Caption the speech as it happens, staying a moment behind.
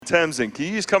Tamsin, can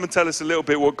you just come and tell us a little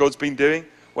bit what God's been doing?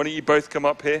 Why don't you both come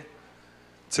up here?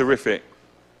 Terrific.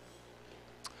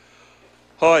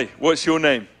 Hi, what's your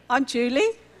name? I'm Julie.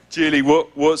 Julie,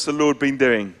 what's the Lord been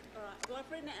doing? All right, well, I've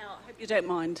written it out. I hope you don't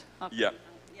mind. Yeah.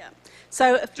 Yeah.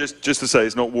 So Just to say,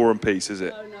 it's not War and Peace, is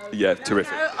it? No. Yeah,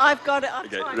 terrific. No, I've got it.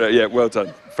 Okay. Yeah, well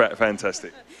done.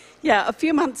 Fantastic. Yeah, a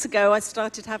few months ago, I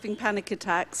started having panic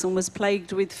attacks and was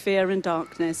plagued with fear and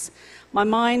darkness. My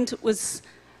mind was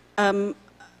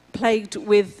plagued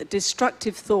with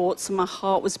destructive thoughts, and my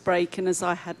heart was breaking as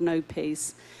I had no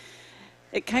peace.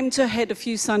 It came to a head a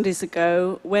few Sundays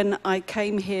ago when I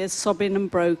came here sobbing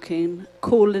and broken,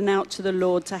 calling out to the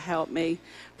Lord to help me.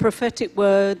 Prophetic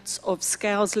words of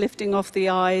scales lifting off the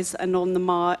eyes and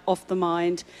off the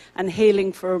mind, and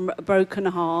healing for a broken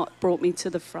heart brought me to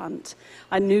the front.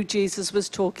 I knew Jesus was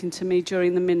talking to me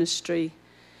during the ministry.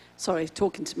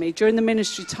 During the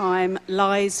ministry time,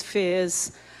 lies,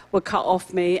 fears were cut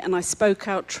off me, and I spoke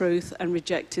out truth and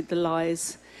rejected the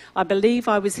lies. I believe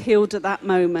I was healed at that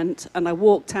moment, and I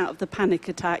walked out of the panic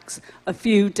attacks a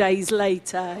few days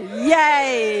later.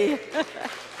 Yay!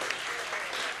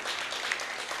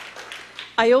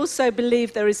 I also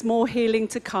believe there is more healing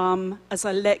to come as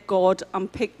I let God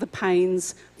unpick the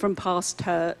pains from past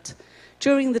hurt.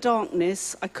 During the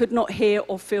darkness, I could not hear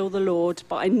or feel the Lord,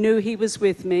 but I knew he was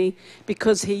with me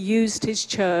because he used his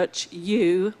church,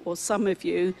 you, or some of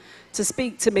you, to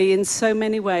speak to me in so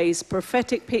many ways: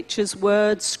 prophetic pictures,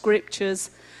 words,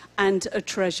 scriptures, and a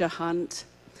treasure hunt.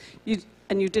 You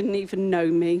didn't even know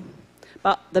me,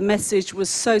 but the message was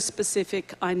so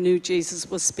specific, I knew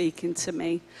Jesus was speaking to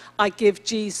me. I give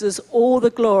Jesus all the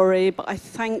glory, but I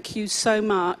thank you so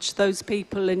much, those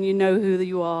people, and you know who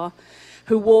you are,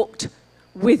 who walked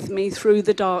with me through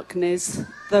the darkness.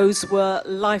 Those were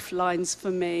lifelines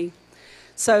for me.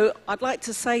 So I'd like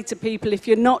to say to people, if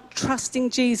you're not trusting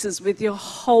Jesus with your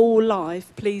whole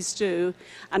life, please do.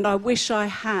 And I wish I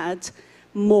had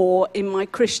more in my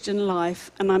Christian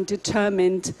life, and I'm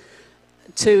determined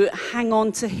to hang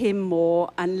on to him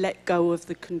more and let go of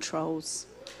the controls.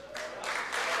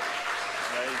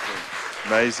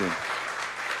 Amazing.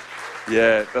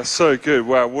 Yeah, that's so good.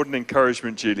 Wow, what an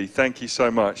encouragement, Julie. Thank you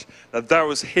so much. Now, that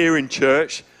was here in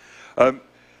church.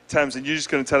 Tamsin, you're just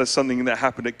going to tell us something that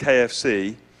happened at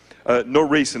KFC. Not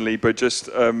recently, but just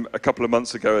a couple of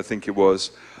months ago, I think it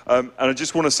was. And I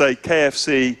just want to say,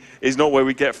 KFC is not where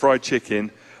we get fried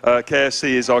chicken.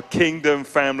 KFC is our kingdom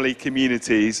family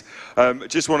communities.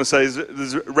 Just want to say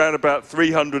there's around about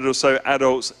 300 or so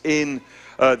adults in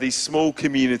these small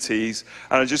communities.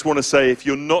 And I just want to say, if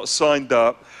you're not signed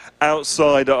up,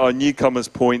 outside at our newcomers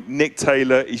point, Nick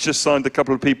Taylor, he's just signed a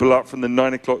couple of people up from the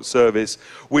 9 o'clock service.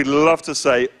 We'd love to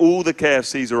say all the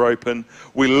KFCs are open.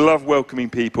 We love welcoming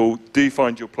people. Do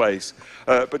find your place.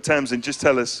 But Tamsin, just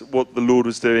tell us what the Lord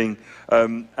was doing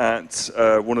at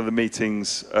one of the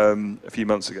meetings a few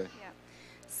months ago. Yeah.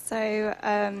 So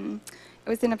it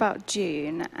was in about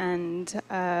June, and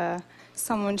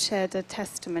someone shared a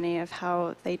testimony of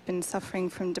how they'd been suffering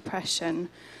from depression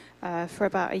for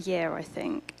about a year, I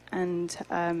think. And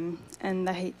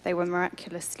they were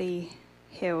miraculously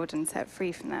healed and set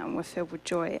free from that, and were filled with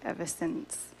joy ever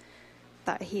since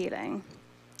that healing.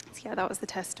 So yeah, that was the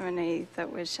testimony that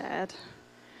was shared.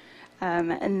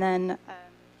 And then...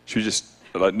 Should we just,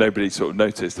 like, nobody sort of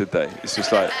noticed, did they? It's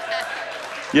just like,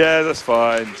 yeah, that's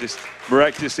fine. Just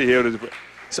miraculously healed.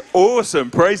 It's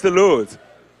awesome. Praise the Lord.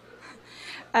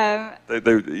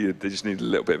 They just need a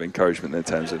little bit of encouragement there,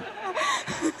 Tamsin.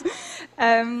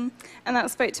 And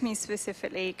that spoke to me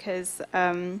specifically because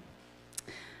I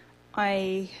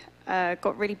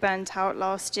got really burnt out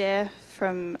last year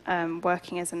from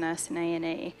working as a nurse in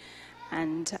A&E.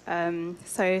 And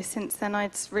so since then,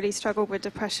 I'd really struggled with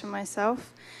depression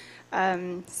myself.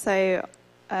 So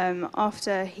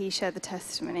after he shared the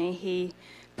testimony, he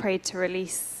prayed to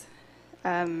release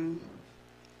the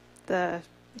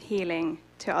healing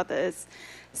to others.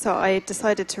 So I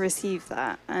decided to receive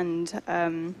that, and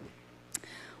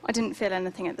I didn't feel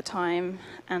anything at the time,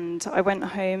 and I went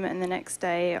home, and the next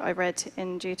day I read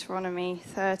in Deuteronomy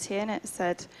 30, and it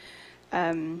said,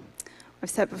 I've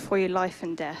set before you life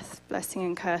and death, blessing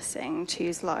and cursing,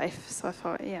 choose life. So I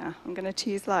thought, yeah, I'm going to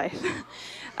choose life.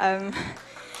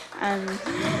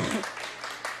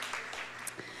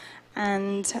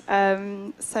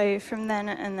 So from then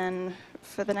and then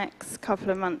for the next couple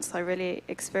of months, I really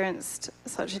experienced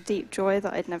such a deep joy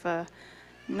that I'd never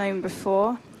known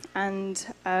before. And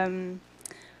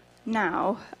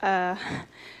now,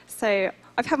 so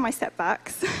I've had my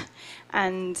setbacks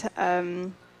and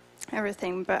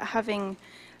everything, but having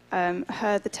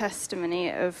heard the testimony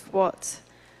of what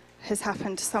has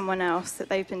happened to someone else, that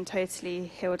they've been totally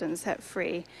healed and set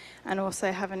free, and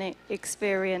also having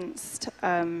experienced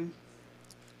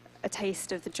a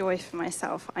taste of the joy for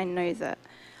myself, I know that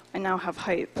I now have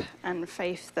hope and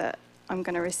faith that I'm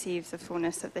going to receive the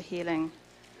fullness of the healing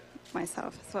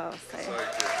myself as well.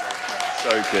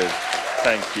 So good.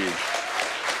 Thank you.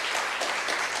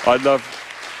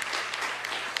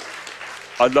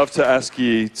 I'd love to ask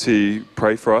you to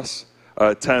pray for us.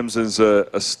 Tamsin's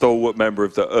a stalwart member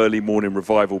of the early morning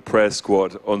revival prayer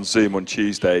squad on Zoom on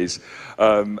Tuesdays,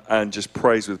 and just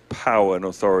prays with power and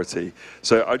authority.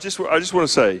 So I just want to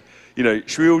say,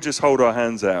 should we all just hold our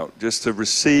hands out just to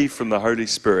receive from the Holy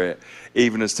Spirit,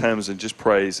 even as Tamsin just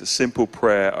prays a simple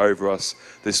prayer over us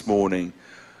this morning.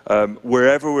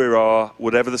 Wherever we are,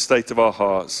 whatever the state of our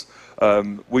hearts,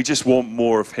 we just want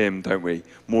more of him, don't we?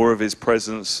 More of his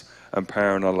presence and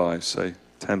power in our lives. So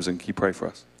Tamsin, can you pray for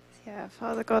us? Yeah,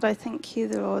 Father God, I thank you,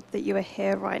 Lord, that you are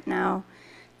here right now.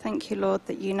 Thank you, Lord,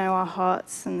 that you know our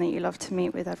hearts and that you love to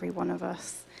meet with every one of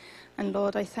us. And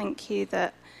Lord, I thank you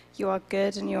that you are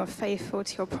good and you are faithful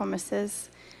to your promises.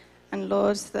 And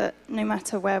Lord, that no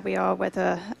matter where we are,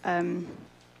 whether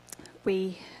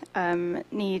we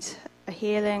need a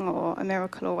healing or a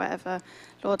miracle or whatever,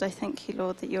 Lord, I thank you,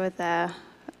 Lord, that you are there.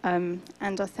 And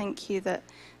I thank you that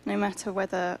no matter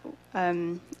whether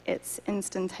it's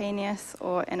instantaneous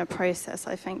or in a process,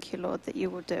 I thank you, Lord, that you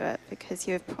will do it because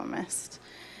you have promised.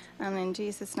 And in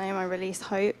Jesus' name, I release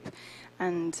hope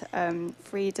and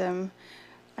freedom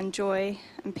and joy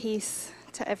and peace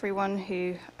to everyone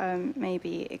who may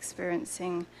be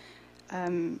experiencing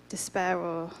despair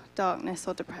or darkness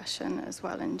or depression as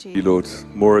well. In Jesus' name. Lord,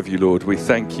 more of you, Lord. We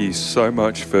thank you so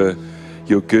much for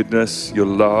your goodness, your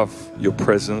love, your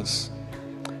presence.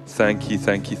 Thank you,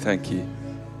 thank you, thank you.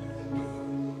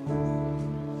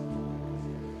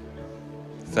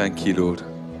 Thank you, Lord.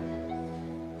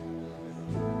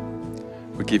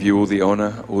 We give you all the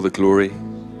honor, all the glory.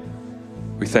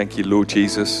 We thank you, Lord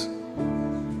Jesus,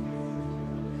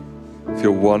 for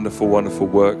your wonderful, wonderful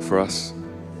work for us.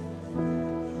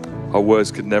 Our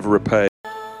words could never repay.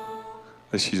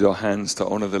 Let's use our hands to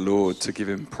honor the Lord, to give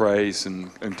him praise and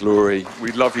glory.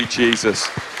 We love you, Jesus.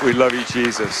 We love you,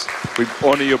 Jesus. We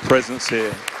honor your presence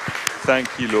here. Thank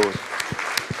you, Lord.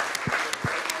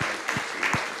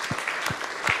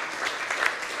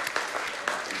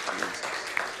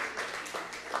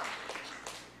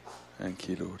 Thank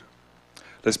you, Lord.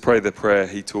 Let's pray the prayer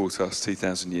he taught us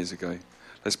 2,000 years ago.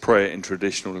 Let's pray it in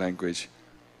traditional language.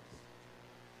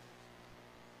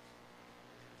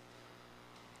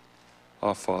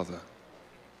 Our Father,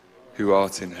 who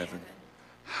art in heaven,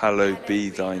 hallowed be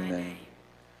thy name.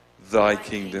 Thy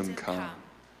kingdom come,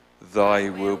 thy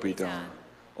will be done,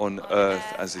 on earth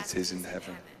as it is in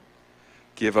heaven.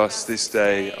 Give us this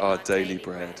day our daily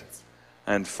bread,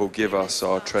 and forgive us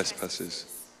our trespasses,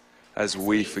 as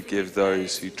we forgive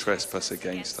those who trespass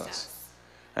against us.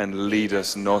 And lead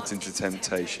us not into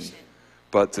temptation,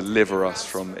 but deliver us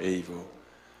from evil.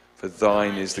 For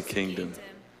thine is the kingdom,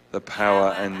 the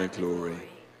power and the glory,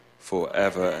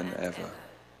 forever and ever.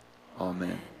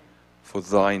 Amen. For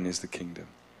thine is the kingdom,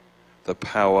 the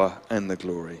power and the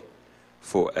glory,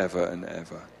 forever and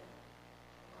ever.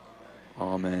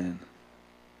 Amen.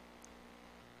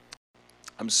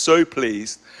 I'm so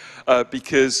pleased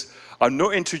because I'm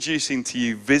not introducing to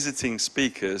you visiting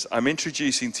speakers, I'm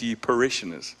introducing to you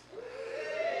parishioners.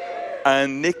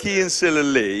 And Nicky and Sila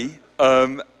Lee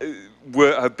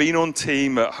have been on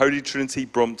team at Holy Trinity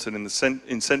Brompton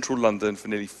in central London for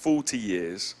nearly 40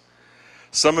 years.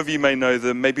 Some of you may know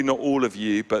them, maybe not all of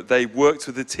you, but they worked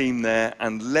with the team there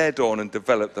and led on and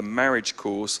developed the marriage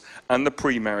course and the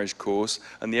pre-marriage course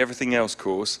and the everything else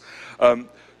course.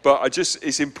 But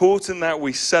it's important that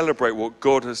we celebrate what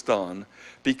God has done,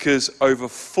 because over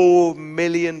 4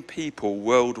 million people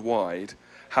worldwide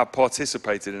have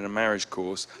participated in a marriage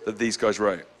course that these guys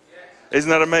wrote. Isn't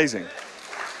that amazing?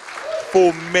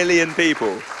 4 million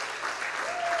people.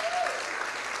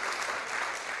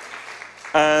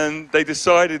 And they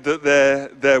decided that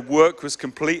their work was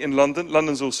complete in London.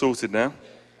 London's all sorted now.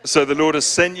 So the Lord has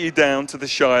sent you down to the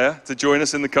Shire to join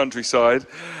us in the countryside.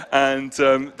 And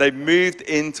they moved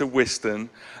into Wiston,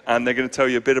 and they're going to tell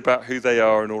you a bit about who they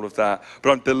are and all of that.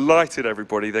 But I'm delighted,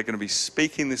 everybody. They're going to be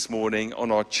speaking this morning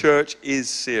on our Church Is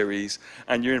series,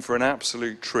 and you're in for an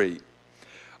absolute treat.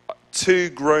 2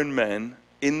 grown men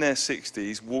in their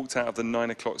 60s walked out of the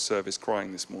 9 o'clock service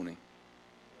crying this morning.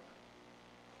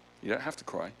 You don't have to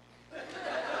cry.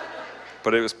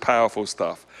 But it was powerful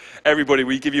stuff. Everybody,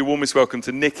 we give you a warmest welcome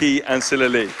to Nicky and Sila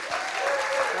Lee.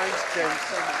 Thanks, James,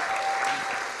 so much.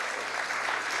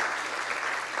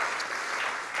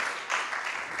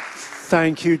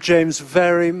 Thank you, James,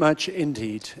 very much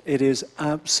indeed. It is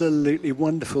absolutely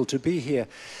wonderful to be here.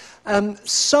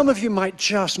 Some of you might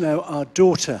just know our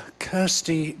daughter,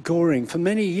 Kirsty Goring. For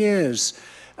many years,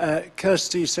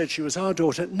 Kirsty said she was our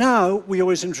daughter. Now, we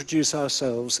always introduce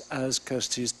ourselves as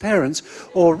Kirsty's parents,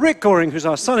 or Rick Goring, who's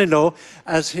our son-in-law,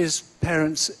 as his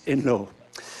parents-in-law.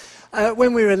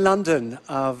 When we were in London,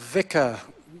 our vicar,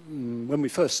 when we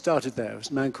first started there,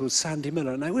 was a man called Sandy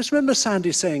Miller. And I always remember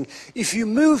Sandy saying, if you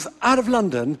move out of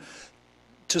London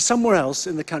to somewhere else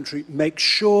in the country, make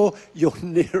sure you're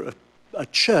near a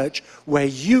church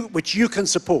which you can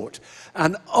support.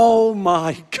 And oh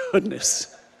my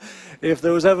goodness, if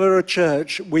there was ever a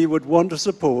church we would want to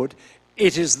support,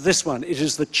 it is this one. It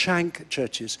is the Chank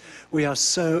churches. We are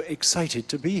so excited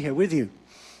to be here with you.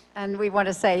 And we want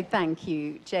to say thank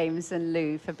you, James and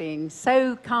Lou, for being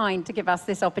so kind to give us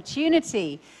this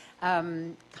opportunity,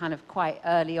 kind of quite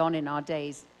early on in our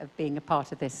days of being a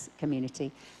part of this community,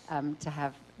 to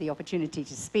have the opportunity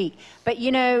to speak. But,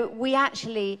 you know, we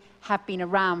actually have been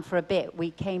around for a bit.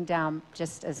 We came down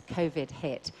just as COVID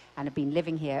hit and have been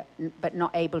living here, but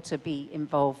not able to be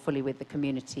involved fully with the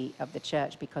community of the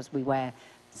church because we were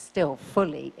still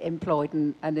fully employed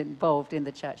and involved in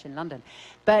the church in London.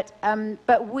 But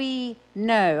we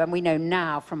know, and we know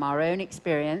now from our own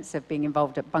experience of being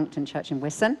involved at Bunkton Church in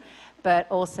Wisson, but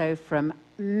also from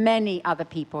many other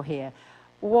people here,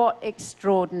 what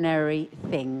extraordinary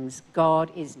things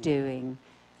God is doing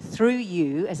through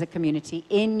you as a community,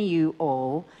 in you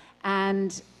all,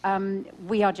 and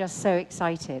we are just so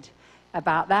excited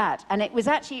about that. And it was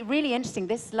actually really interesting.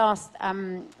 This last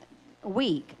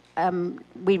week,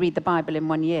 we read the Bible in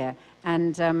 1 year,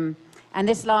 and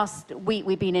this last week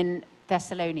we've been in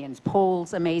Thessalonians,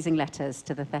 Paul's amazing letters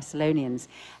to the Thessalonians.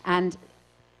 And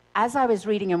as I was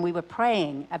reading and we were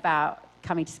praying about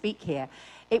coming to speak here,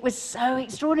 it was so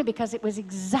extraordinary because it was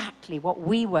exactly what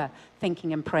we were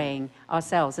thinking and praying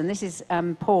ourselves. And this is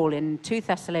Paul in 2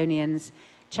 Thessalonians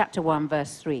chapter 1,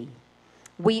 verse 3.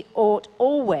 We ought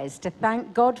always to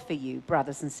thank God for you,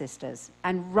 brothers and sisters,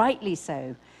 and rightly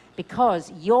so,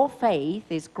 because your faith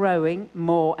is growing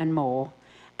more and more,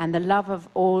 and the love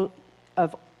all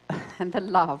of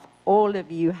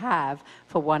you have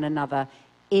for one another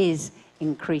is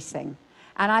increasing.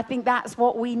 And I think that's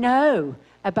what we know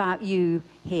about you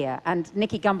here. And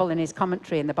Nicky Gumbel, in his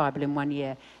commentary in the Bible in 1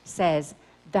 year, says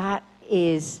that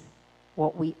is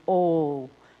what we all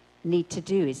need to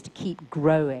do, is to keep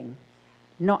growing,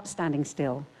 not standing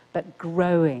still, but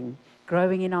growing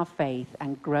in our faith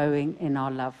and growing in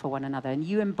our love for one another. And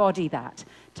you embody that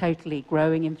totally,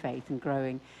 growing in faith and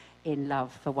growing in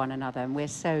love for one another. And we're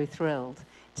so thrilled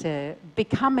to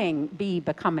be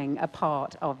becoming a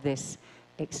part of this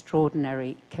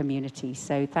extraordinary community.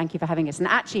 So thank you for having us. And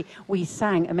actually, we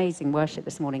sang amazing worship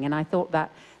this morning, and I thought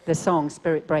that the song,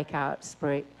 Spirit Break Out,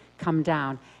 Spirit Come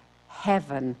Down,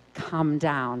 Heaven Come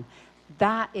Down,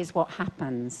 that is what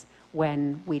happens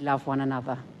when we love one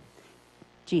another.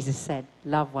 Jesus said,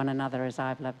 love one another as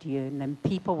I've loved you, and then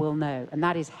people will know. And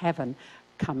that is heaven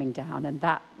coming down. And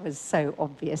that was so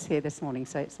obvious here this morning.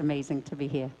 So it's amazing to be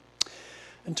here.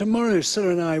 And tomorrow, Sila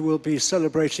and I will be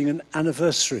celebrating an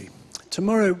anniversary.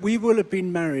 Tomorrow, we will have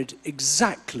been married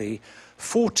exactly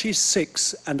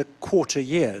 46 and a quarter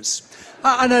years.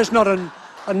 I know it's not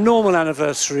a normal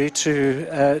anniversary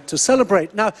to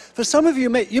celebrate. Now, for some of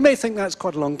you, you may think that's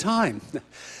quite a long time.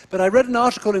 But I read an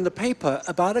article in the paper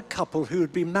about a couple who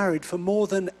had been married for more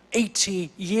than 80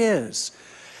 years.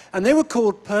 And they were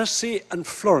called Percy and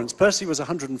Florence. Percy was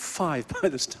 105 by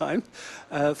this time.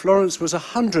 Florence was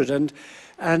 100.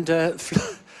 And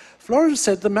Florence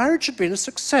said the marriage had been a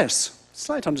success.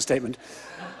 Slight understatement.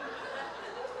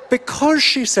 Because,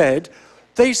 she said,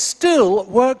 they still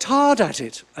worked hard at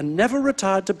it and never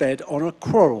retired to bed on a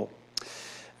quarrel.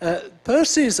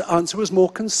 Percy's answer was more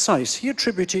concise. He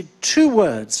attributed 2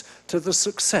 words to the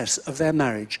success of their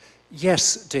marriage.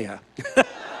 Yes, dear.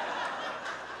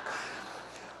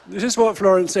 This is what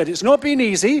Florence said. It's not been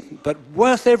easy, but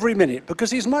worth every minute, because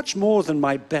he's much more than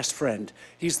my best friend.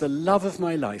 He's the love of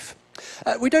my life.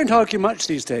 We don't argue much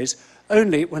these days,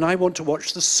 only when I want to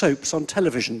watch the soaps on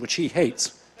television, which he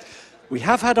hates. We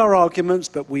have had our arguments,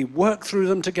 but we work through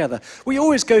them together. We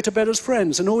always go to bed as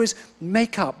friends and always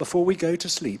make up before we go to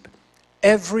sleep.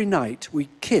 Every night we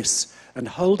kiss and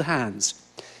hold hands.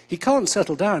 He can't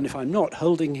settle down if I'm not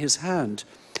holding his hand.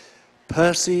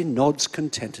 Percy nods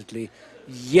contentedly.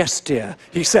 Yes, dear,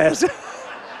 he says.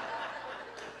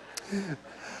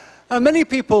 Many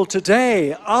people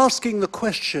today asking the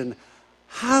question,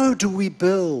 how do we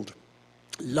build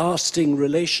lasting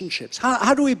relationships?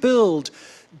 How do we build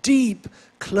deep,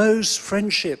 close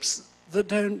friendships that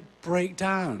don't break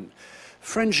down?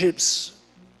 Friendships,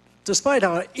 despite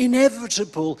our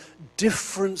inevitable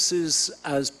differences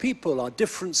as people, our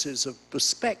differences of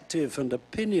perspective and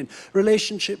opinion,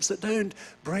 relationships that don't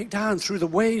break down through the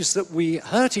ways that we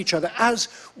hurt each other, as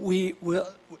we will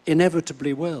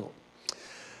inevitably will.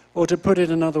 Or to put it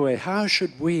another way, how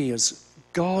should we as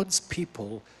God's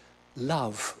people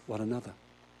love one another?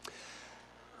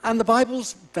 And the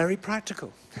Bible's very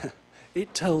practical.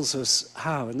 It tells us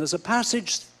how. And there's a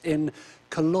passage in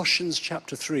Colossians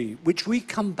chapter 3, which we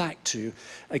come back to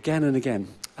again and again.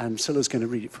 And Sila's going to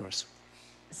read it for us.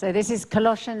 So this is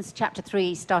Colossians chapter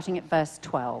 3, starting at verse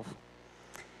 12.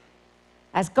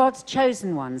 As God's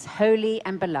chosen ones, holy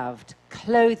and beloved,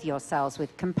 clothe yourselves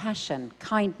with compassion,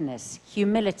 kindness,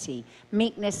 humility,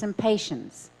 meekness, and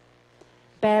patience.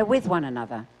 Bear with one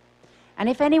another. And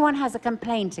if anyone has a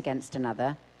complaint against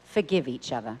another, forgive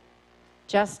each other.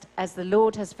 Just as the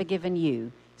Lord has forgiven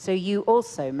you, so you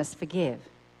also must forgive.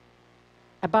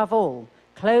 Above all,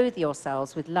 clothe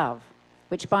yourselves with love,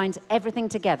 which binds everything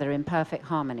together in perfect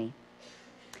harmony.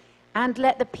 And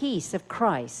let the peace of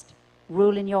Christ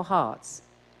rule in your hearts,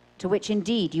 to which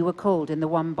indeed you were called in the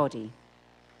one body.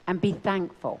 And be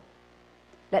thankful.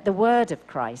 Let the word of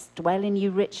Christ dwell in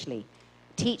you richly.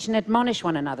 Teach and admonish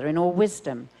one another in all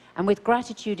wisdom, and with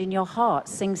gratitude in your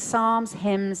hearts, sing psalms,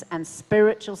 hymns, and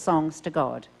spiritual songs to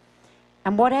God.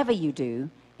 And whatever you do,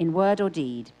 in word or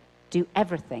deed, do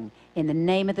everything in the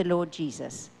name of the Lord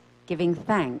Jesus, giving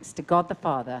thanks to God the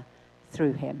Father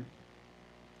through him.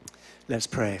 Let's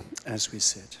pray as we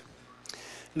sit.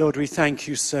 Lord, we thank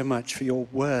you so much for your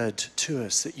word to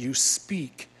us, that you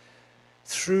speak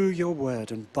through your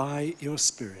word and by your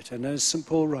Spirit. And as St.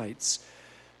 Paul writes,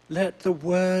 let the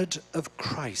word of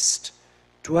Christ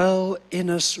dwell in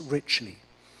us richly.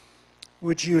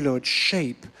 Would you, Lord,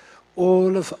 shape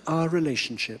all of our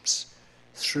relationships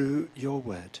through your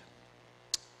word.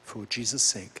 For Jesus'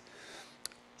 sake,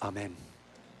 amen.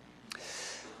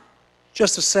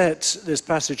 Just to set this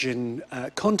passage in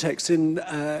context, in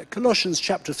Colossians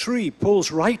chapter 3,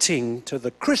 Paul's writing to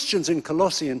the Christians in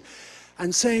Colossae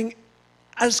and saying,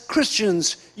 as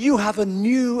Christians, you have a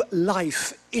new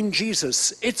life in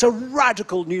Jesus. It's a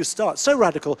radical new start, so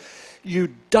radical.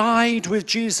 You died with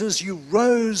Jesus, you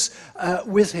rose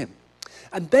with him.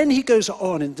 And then he goes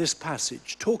on in this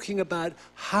passage talking about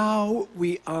how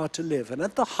we are to live. And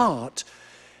at the heart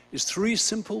is three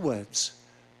simple words: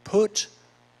 put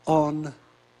on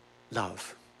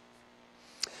love.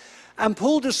 And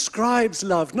Paul describes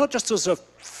love not just as a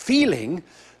feeling,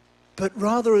 but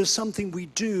rather as something we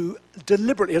do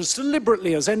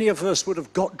deliberately as any of us would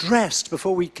have got dressed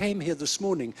before we came here this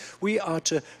morning. We are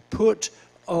to put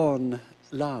on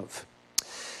love.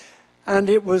 And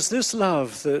it was this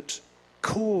love that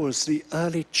caused the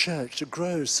early church to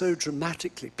grow so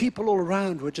dramatically. People all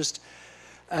around were just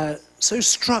so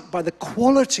struck by the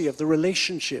quality of the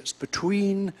relationships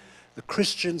between the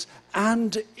Christians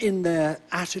and in their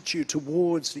attitude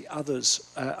towards the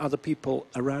other people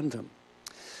around them.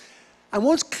 And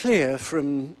what's clear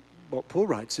from what Paul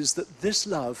writes is that this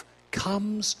love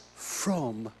comes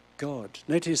from God.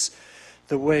 Notice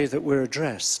the way that we're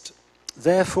addressed.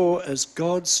 Therefore, as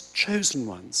God's chosen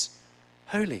ones,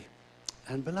 holy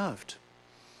and beloved.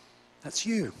 That's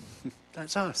you.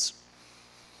 That's us.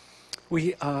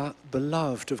 We are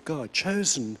beloved of God,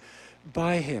 chosen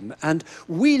by him. And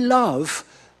we love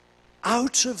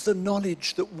out of the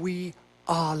knowledge that we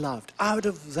are loved, out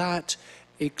of that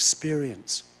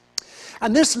experience.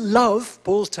 And this love,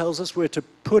 Paul tells us we're to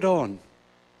put on,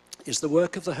 is the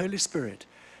work of the Holy Spirit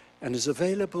and is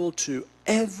available to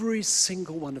every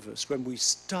single one of us when we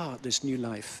start this new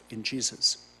life in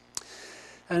Jesus.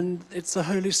 And it's the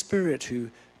Holy Spirit who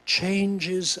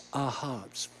changes our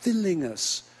hearts, filling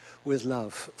us with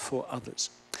love for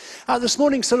others. This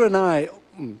afternoon, Sila and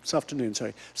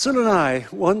I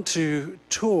want to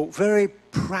talk very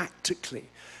practically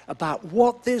about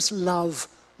what this love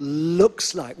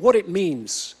looks like, what it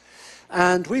means.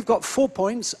 And we've got 4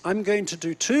 points. I'm going to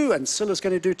do 2, and Sila's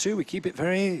going to do 2. We keep it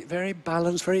very, very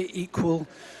balanced, very equal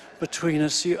between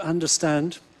us, you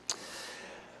understand.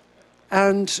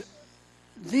 And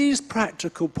these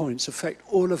practical points affect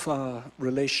all of our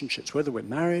relationships, whether we're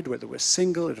married, whether we're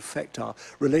single. It affects our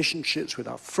relationships with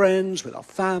our friends, with our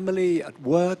family, at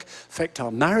work, affect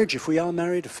our marriage if we are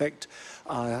married, affect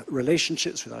our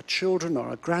relationships with our children or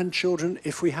our grandchildren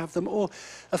if we have them, or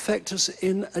affect us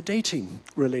in a dating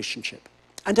relationship.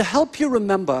 And to help you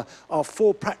remember our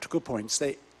 4 practical points,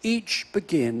 they each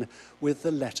begin with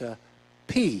the letter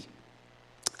P.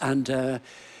 And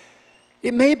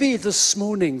it may be this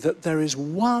morning that there is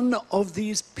one of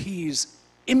these P's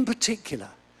in particular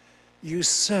you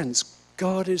sense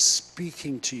God is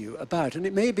speaking to you about. And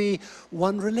it may be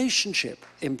one relationship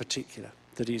in particular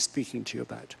that he's speaking to you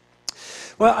about.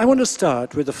 Well, I want to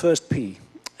start with the first P,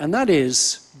 and that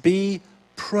is be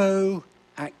proactive.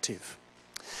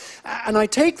 And I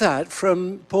take that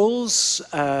from Paul's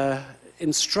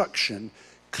instruction,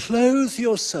 clothe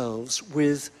yourselves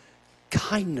with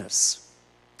kindness.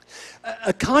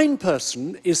 A kind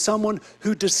person is someone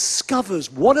who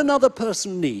discovers what another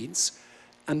person needs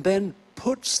and then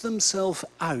puts themselves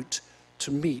out to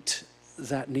meet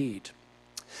that need.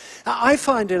 I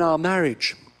find in our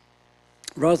marriage,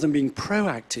 rather than being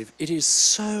proactive, it is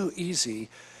so easy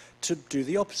to do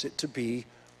the opposite, to be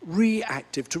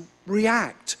reactive, to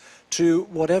react to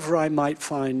whatever I might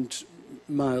find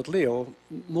mildly or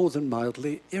more than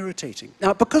mildly irritating.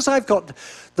 Now, because I've got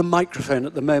the microphone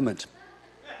at the moment,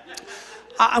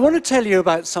 I want to tell you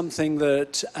about something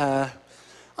that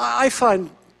I find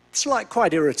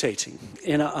quite irritating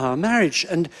in our marriage.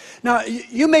 And now,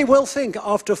 you may well think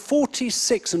after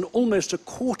 46 and almost a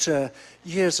quarter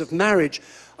years of marriage,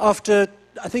 after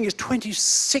I think it's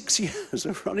 26 years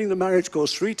of running the marriage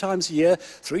course 3 times a year,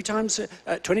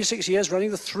 26 years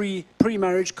running the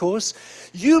pre-marriage course,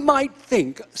 you might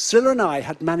think Sila and I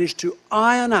had managed to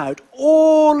iron out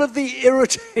all of the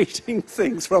irritating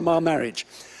things from our marriage.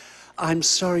 I'm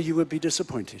sorry you would be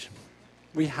disappointed.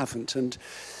 We haven't. And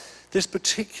this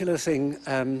particular thing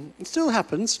it still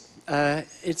happens.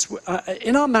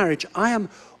 In our marriage, I am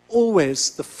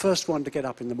always the first one to get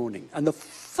up in the morning. And the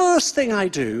first thing I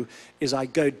do is I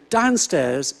go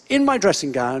downstairs in my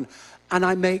dressing gown and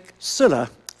I make Sila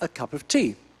a cup of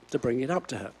tea to bring it up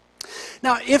to her.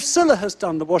 Now, if Sila has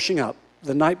done the washing up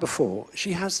the night before,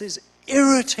 she has this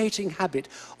irritating habit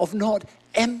of not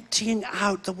emptying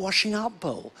out the washing up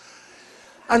bowl.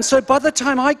 And so by the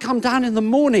time I come down in the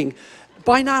morning,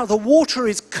 by now the water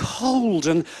is cold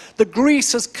and the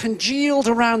grease has congealed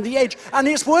around the edge. And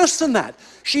it's worse than that.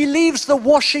 She leaves the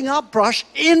washing up brush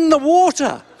in the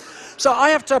water. So I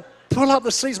have to pull up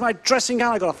the sleeves of my dressing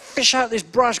gown. I've got to fish out this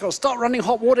brush. I've got to start running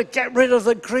hot water, get rid of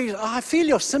the grease. I feel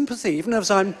your sympathy, even as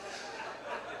I'm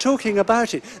talking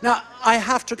about it. Now, I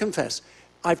have to confess,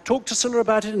 I've talked to Sila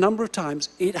about it a number of times.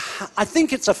 I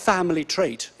think it's a family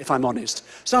trait, if I'm honest.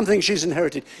 Something she's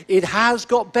inherited. It has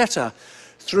got better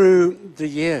through the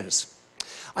years.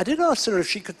 I did ask Sila if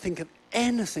she could think of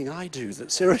anything I do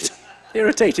that's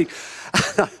irritating.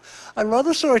 I'm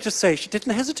rather sorry to say she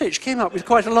didn't hesitate. She came up with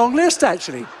quite a long list,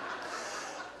 actually.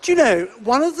 Do you know,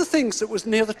 one of the things that was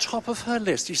near the top of her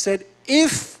list, she said,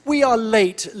 if we are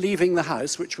late leaving the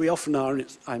house, which we often are,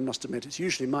 and I must admit it's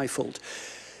usually my fault,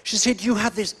 she said, you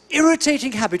have this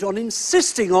irritating habit on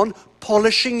insisting on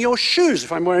polishing your shoes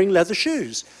if I'm wearing leather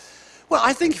shoes. Well,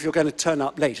 I think if you're going to turn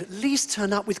up late, at least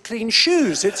turn up with clean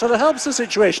shoes. It sort of helps the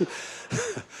situation.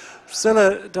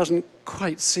 Sila doesn't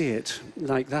quite see it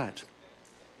like that.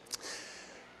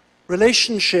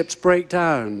 Relationships break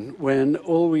down when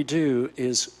all we do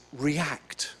is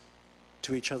react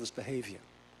to each other's behavior.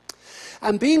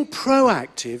 And being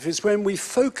proactive is when we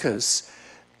focus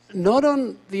not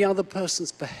on the other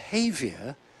person's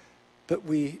behavior, but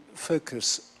we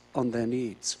focus on their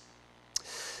needs.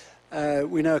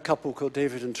 We know a couple called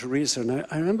David and Teresa, and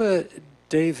I remember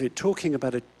David talking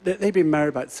about it. They'd been married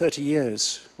about 30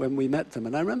 years when we met them,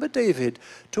 and I remember David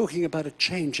talking about a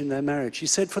change in their marriage. He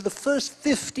said, for the first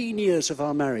 15 years of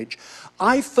our marriage,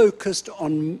 I focused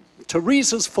on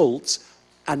Teresa's faults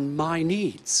and my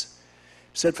needs.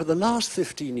 He said, for the last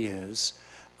 15 years,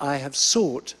 I have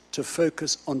sought to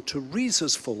focus on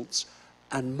Teresa's faults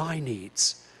and my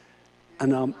needs.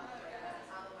 And thank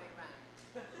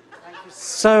you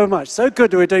so much. So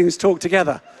good that we're doing this talk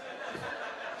together.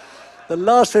 The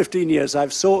last 15 years,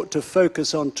 I've sought to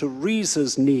focus on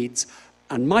Teresa's needs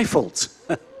and my faults.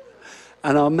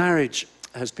 And our marriage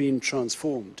has been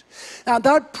transformed. Now,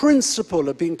 that principle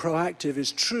of being proactive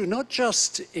is true not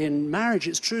just in marriage,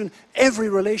 it's true in every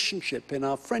relationship, in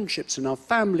our friendships, in our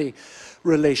family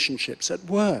relationships, at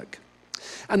work.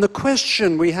 And the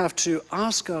question we have to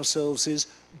ask ourselves is,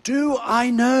 do I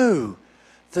know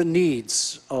the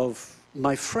needs of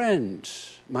my friend,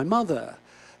 my mother,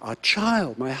 our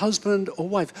child, my husband or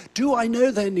wife? Do I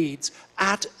know their needs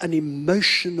at an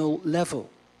emotional level?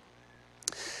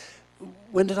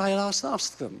 When did I last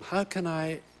ask them, how can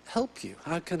I help you?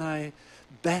 How can I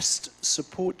best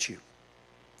support you?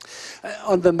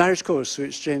 On the marriage course,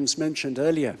 which James mentioned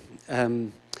earlier,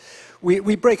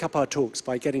 we break up our talks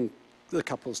by getting the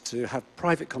couples to have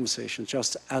private conversations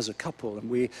just as a couple, and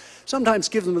we sometimes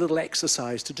give them a little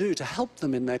exercise to do to help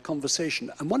them in their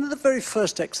conversation. And one of the very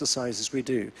first exercises we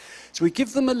do is we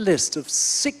give them a list of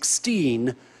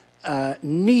 16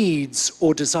 needs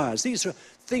or desires. These are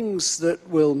things that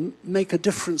will make a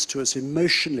difference to us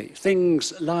emotionally.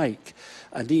 Things like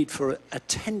a need for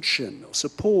attention or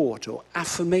support or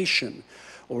affirmation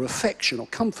or affection or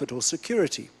comfort or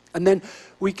security. And then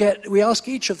we ask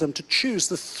each of them to choose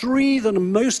the 3 that are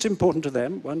most important to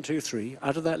them, 1, 2, 3,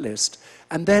 out of that list,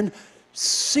 and then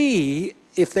see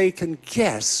if they can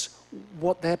guess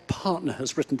what their partner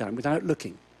has written down without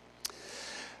looking.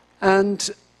 And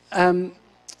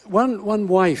one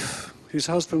wife, whose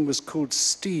husband was called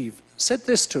Steve, said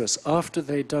this to us after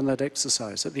they'd done that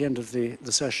exercise at the end of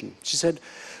the session. She said,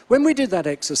 when we did that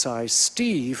exercise,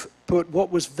 Steve put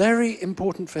what was very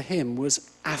important for him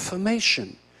was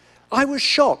affirmation. I was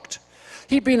shocked.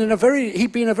 He'd been a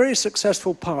very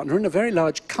successful partner in a very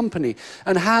large company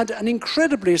and had an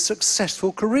incredibly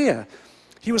successful career.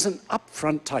 He was an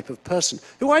upfront type of person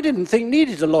who I didn't think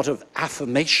needed a lot of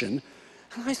affirmation.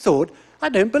 And I thought, I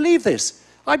don't believe this.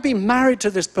 I've been married to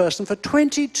this person for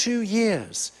 22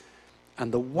 years.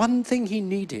 And the one thing he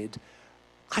needed,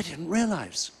 I didn't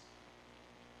realize.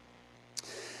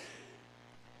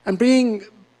 And being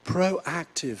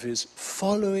proactive is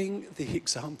following the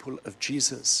example of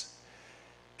Jesus.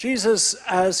 Jesus,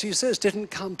 as he says, didn't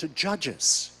come to judge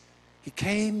us. He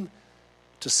came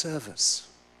to serve us.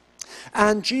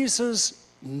 And Jesus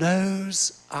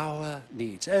knows our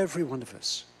needs, every one of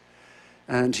us.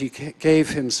 And he gave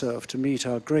himself to meet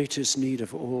our greatest need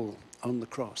of all on the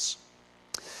cross.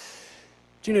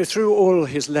 Do you know, through all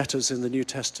his letters in the New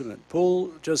Testament,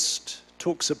 Paul just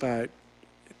talks about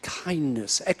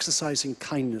kindness, exercising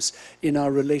kindness in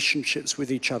our relationships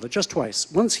with each other. Just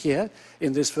twice. Once here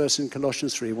in this verse in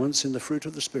Colossians 3, once in the fruit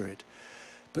of the Spirit.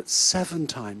 But 7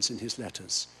 times in his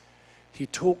letters, he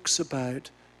talks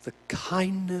about the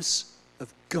kindness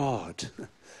of God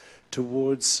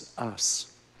towards us.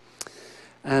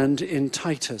 And in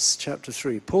Titus chapter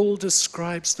 3, Paul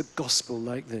describes the gospel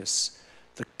like this: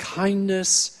 the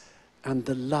kindness and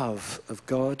the love of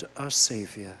God our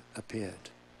Saviour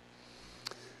appeared.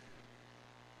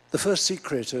 The first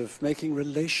secret of making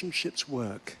relationships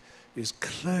work is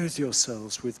clothe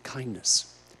yourselves with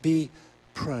kindness. Be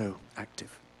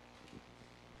proactive.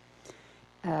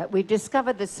 We've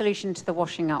discovered the solution to the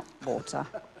washing up water.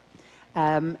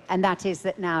 And that is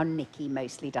that now Nicky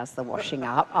mostly does the washing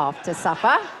up after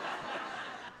supper.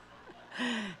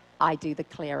 I do the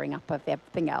clearing up of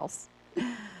everything else.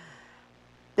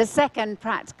 The second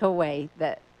practical way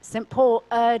that St. Paul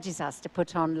urges us to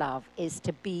put on love is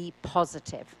to be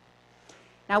positive.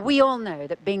 Now, we all know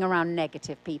that being around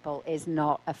negative people is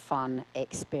not a fun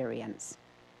experience.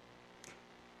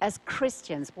 As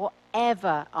Christians,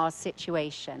 whatever our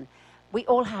situation, we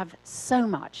all have so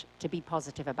much to be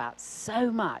positive about,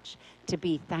 so much to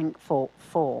be thankful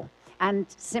for. And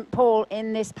St. Paul,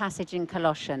 in this passage in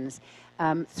Colossians,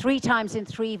 3 times in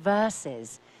 3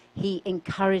 verses, he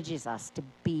encourages us to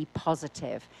be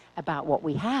positive about what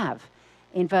we have.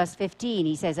 In verse 15,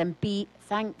 he says, and be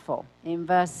thankful. In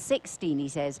verse 16, he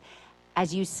says,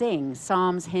 as you sing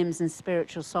psalms, hymns, and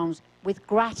spiritual songs with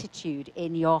gratitude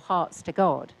in your hearts to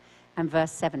God. And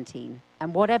verse 17,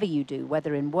 and whatever you do,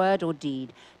 whether in word or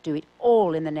deed, do it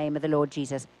all in the name of the Lord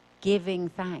Jesus, giving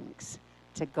thanks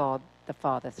to God the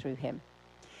Father through him.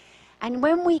 And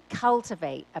when we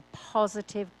cultivate a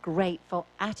positive, grateful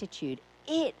attitude,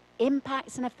 it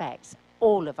impacts and affects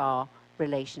all of our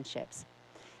relationships.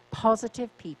 Positive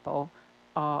people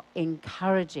are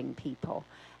encouraging people,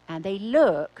 and they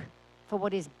look for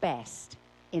what is best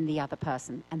in the other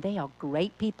person, and they are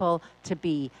great people to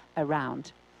be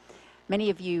around. Many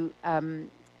of you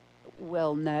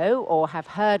will know or have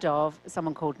heard of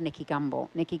someone called Nicky Gumbel.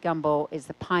 Nicky Gumbel is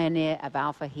the pioneer of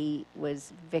Alpha. He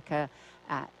was vicar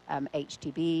at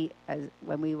HTB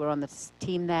when we were on the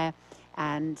team there.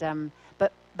 And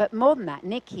but more than that,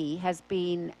 Nicky has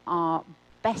been our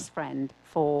best friend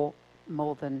for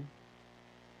more than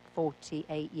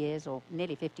 48 years or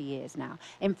nearly 50 years now.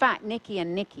 In fact, Nicky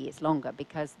and Nicky, it's longer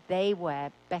because they were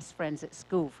best friends at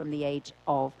school from the age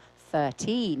of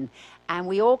 13. And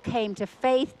we all came to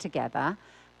faith together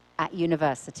at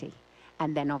university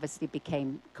and then obviously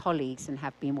became colleagues and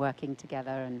have been working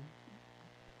together and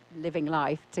living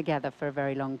life together for a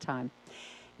very long time.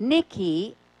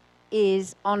 Nicky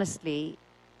is honestly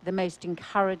the most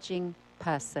encouraging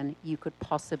person you could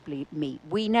possibly meet.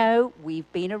 We know,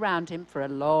 we've been around him for a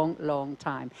long, long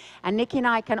time. And Nicky and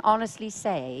I can honestly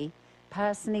say,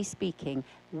 personally speaking,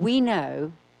 we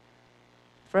know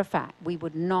for a fact we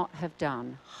would not have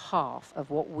done half of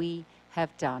what we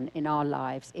have done in our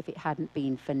lives if it hadn't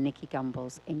been for Nicky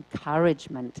Gumbel's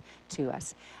encouragement to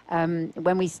us.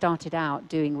 When we started out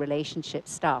doing relationship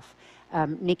stuff,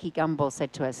 Nicky Gumbel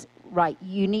said to us, right,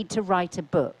 you need to write a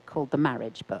book called The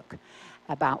Marriage Book.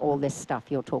 about all this stuff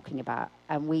you're talking about.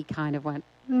 And we kind of went,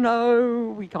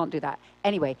 no, we can't do that.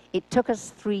 Anyway, it took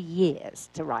us 3 years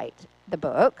to write the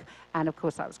book. And of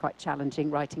course, that was quite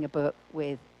challenging, writing a book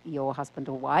with your husband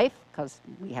or wife, because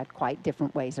we had quite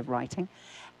different ways of writing.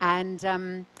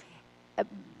 And,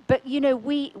 but, you know,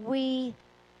 we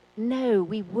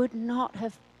would not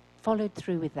have followed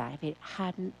through with that if it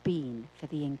hadn't been for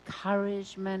the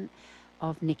encouragement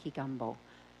of Nicky Gumbel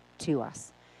to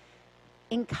us.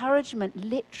 Encouragement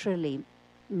literally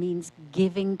means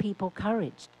giving people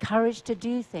courage to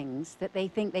do things that they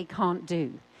think they can't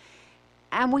do.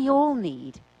 And we all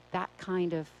need that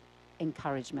kind of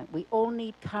encouragement. We all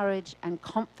need courage and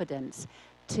confidence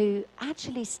to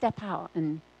actually step out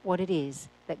in what it is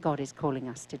that God is calling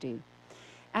us to do.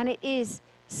 And it is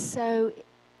so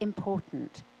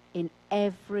important in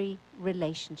every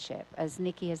relationship. As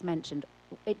Nicky has mentioned,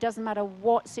 it doesn't matter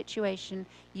what situation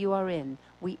you are in,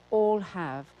 we all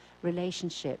have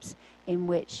relationships in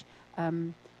which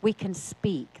we can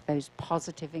speak those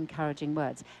positive, encouraging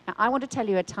words. Now, I want to tell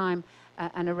you a time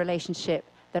and a relationship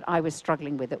that I was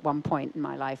struggling with at one point in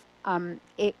my life.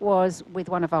 It was with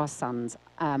one of our sons.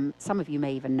 Some of you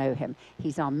may even know him.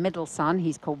 He's our middle son.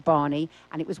 He's called Barney.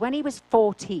 And it was when he was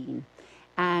 14.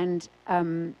 And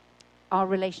our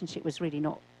relationship was really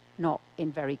not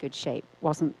in very good shape.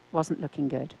 Wasn't looking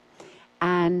good.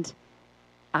 And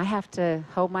I have to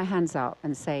hold my hands up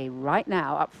and say right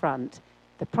now, up front,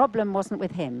 the problem wasn't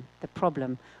with him. The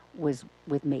problem was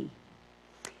with me.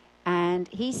 And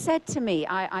he said to me,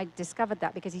 I discovered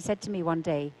that because he said to me one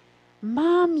day,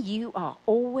 "Mom, you are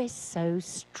always so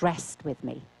stressed with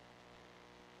me."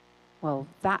 Well,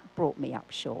 that brought me up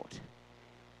short.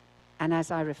 And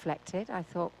as I reflected, I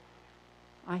thought,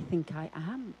 I think I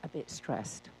am a bit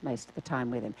stressed most of the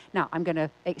time with him. Now, I'm going to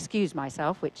excuse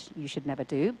myself, which you should never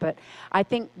do, but I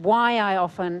think why I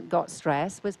often got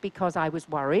stressed was because I was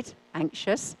worried,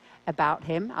 anxious about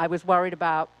him. I was worried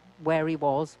about where he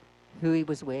was, who he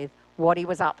was with, what he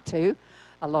was up to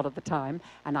a lot of the time.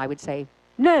 And I would say,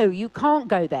 "No, you can't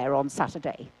go there on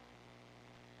Saturday."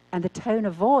 And the tone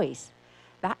of voice,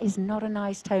 that is not a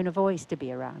nice tone of voice to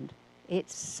be around.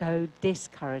 It's so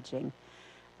discouraging.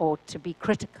 Or to be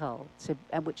critical,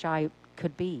 which I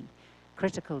could be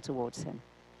critical towards him.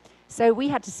 So we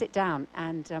had to sit down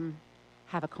and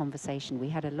have a conversation. We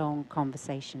had a long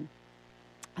conversation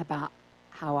about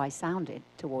how I sounded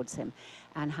towards him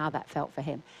and how that felt for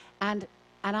him. And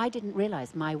I didn't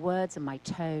realize my words and my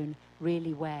tone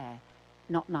really were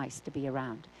not nice to be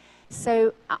around.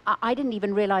 So I didn't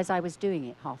even realize I was doing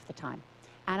it half the time.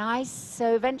 And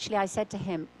so eventually I said to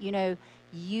him, you know,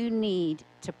 you need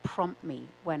to prompt me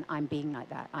when I'm being like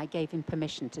that. I gave him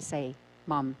permission to say,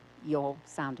 "Mum, you're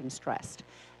sounding stressed."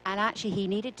 And actually he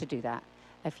needed to do that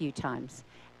a few times.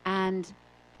 And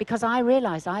because I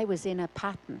realized I was in a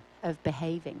pattern of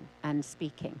behaving and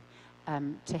speaking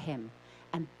to him.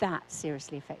 And that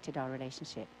seriously affected our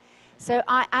relationship. So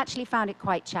I actually found it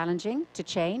quite challenging to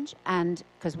change, and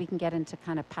because we can get into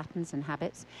kind of patterns and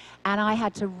habits. And I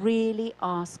had to really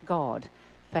ask God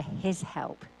for his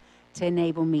help to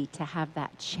enable me to have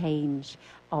that change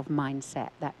of mindset,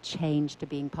 that change to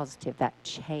being positive, that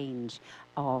change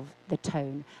of the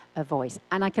tone of voice.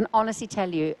 And I can honestly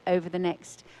tell you, over the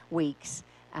next weeks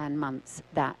and months,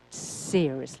 that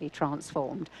seriously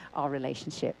transformed our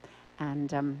relationship.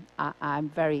 And I'm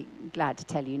very glad to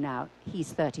tell you now,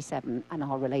 he's 37 and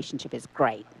our relationship is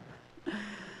great.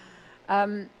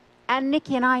 And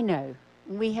Nicky and I know,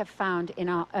 we have found in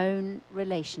our own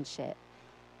relationship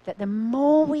that the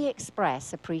more we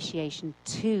express appreciation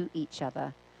to each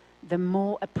other, the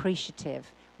more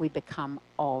appreciative we become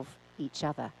of each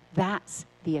other. That's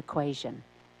the equation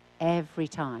every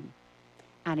time.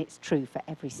 And it's true for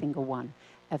every single one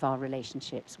of our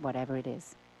relationships, whatever it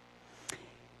is.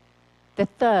 The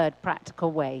third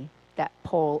practical way that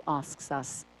Paul asks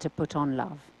us to put on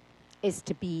love is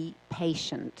to be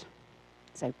patient.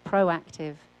 So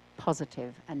proactive,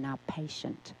 positive, and now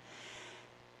patient.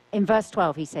 In verse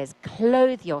 12, he says,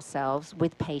 "Clothe yourselves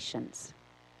with patience.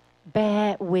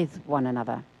 Bear with one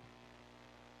another."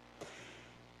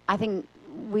 I think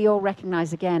we all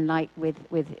recognize, again, like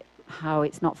with how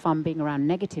it's not fun being around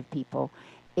negative people,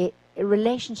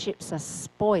 relationships are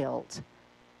spoiled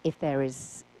if there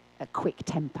is a quick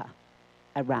temper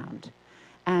around.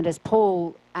 And as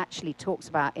Paul actually talks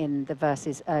about in the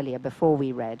verses earlier, before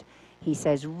we read, he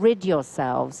says, "Rid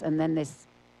yourselves," and then this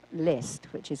list,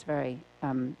 which is very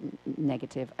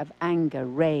negative, "of anger,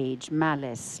 rage,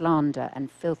 malice, slander,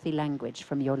 and filthy language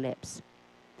from your lips."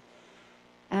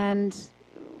 And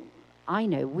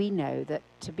we know that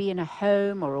to be in a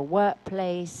home or a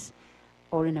workplace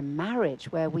or in a marriage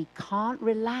where we can't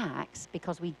relax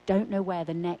because we don't know where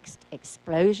the next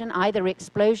either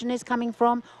explosion is coming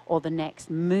from, or the next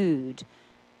mood,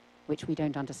 which we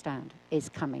don't understand, is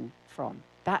coming from.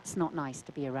 That's not nice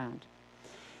to be around.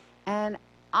 And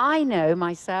I know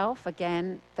myself,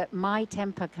 again, that my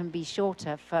temper can be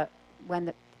shorter for when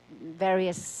the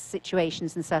various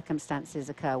situations and circumstances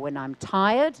occur. When I'm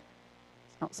tired,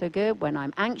 it's not so good. When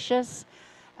I'm anxious,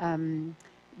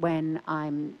 when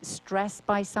I'm stressed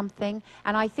by something.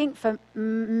 And I think for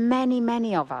many,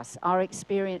 many of us, our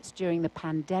experience during the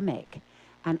pandemic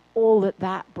and all that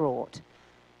that brought,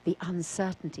 the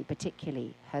uncertainty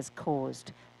particularly, has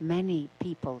caused many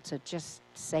people to just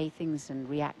say things and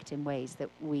react in ways that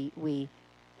we're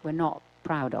not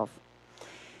proud of.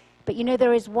 But you know,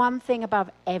 there is one thing above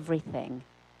everything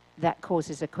that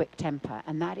causes a quick temper,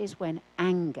 and that is when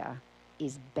anger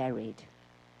is buried.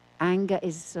 Anger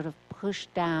is sort of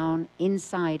pushed down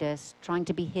inside us, trying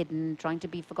to be hidden, trying to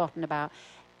be forgotten about,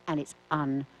 and it's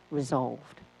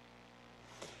unresolved.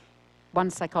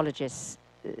 One psychologist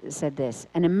said this: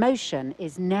 an emotion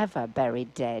is never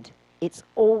buried dead. It's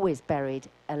always buried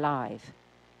alive.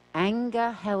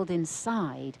 Anger held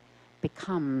inside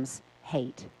becomes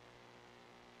hate.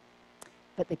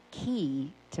 But the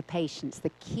key to patience,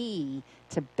 the key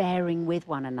to bearing with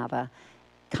one another,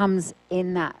 comes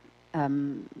in that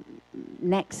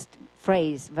next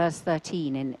phrase, verse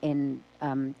 13 in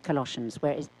Colossians,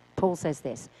 where Paul says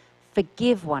this: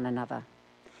 forgive one another.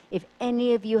 If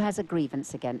any of you has a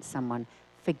grievance against someone,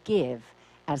 forgive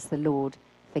as the Lord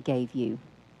forgave you.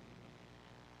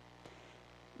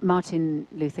 Martin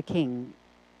Luther King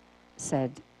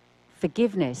said,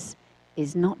 forgiveness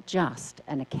is not just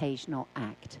an occasional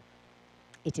act.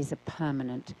 It is a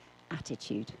permanent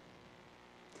attitude.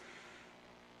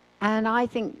 And I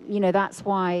think, you know, that's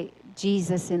why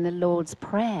Jesus in the Lord's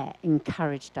Prayer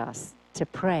encouraged us to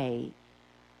pray,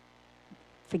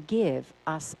 forgive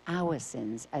us our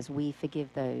sins as we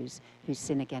forgive those who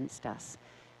sin against us.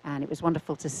 And it was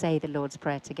wonderful to say the Lord's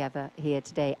Prayer together here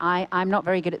today. I'm not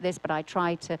very good at this, but I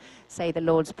try to say the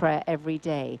Lord's Prayer every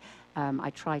day. I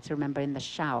try to remember in the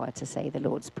shower to say the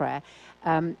Lord's Prayer,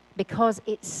 because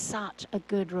it's such a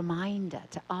good reminder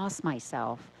to ask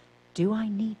myself, do I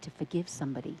need to forgive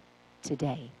somebody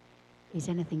today? Is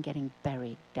anything getting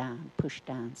buried down, pushed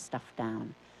down, stuffed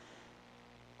down?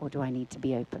 Or do I need to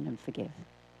be open and forgive?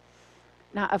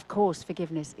 Now, of course,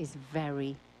 forgiveness is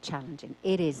very challenging.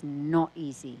 It is not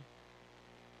easy.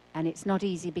 And it's not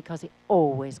easy because it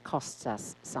always costs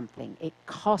us something. It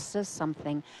costs us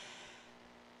something.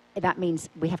 That means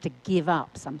we have to give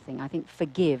up something. I think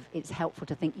forgive, it's helpful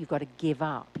to think you've got to give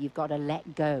up. You've got to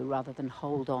let go rather than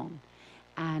hold on.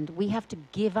 And we have to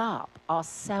give up our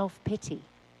self-pity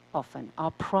often,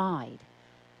 our pride,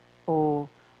 or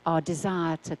our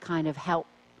desire to kind of help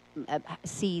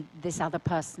see this other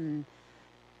person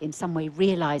in some way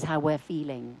realize how we're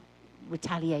feeling,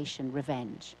 retaliation,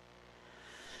 revenge.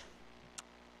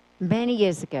 Many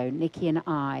years ago, Nicky and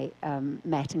I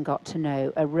met and got to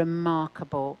know a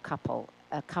remarkable couple,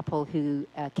 a couple who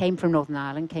came from Northern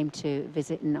Ireland, came to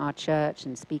visit in our church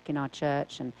and speak in our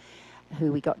church, and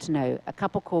who we got to know, a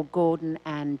couple called Gordon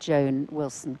and Joan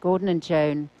Wilson. Gordon and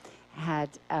Joan had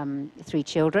 3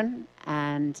 children,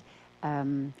 and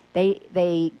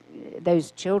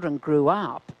those children grew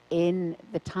up in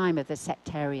the time of the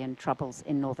sectarian troubles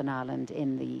in Northern Ireland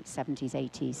in the 70s,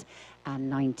 80s,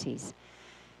 and 90s.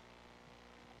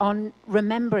 On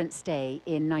Remembrance Day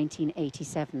in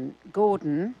 1987,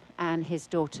 Gordon and his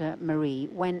daughter Marie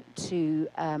went to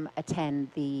attend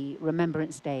the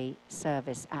Remembrance Day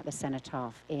service at the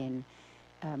Cenotaph in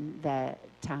their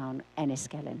town,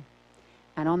 Enniskillen.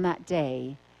 And on that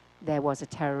day, there was a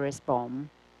terrorist bomb,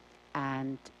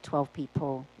 and 12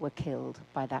 people were killed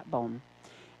by that bomb.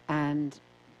 And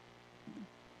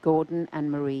Gordon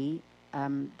and Marie,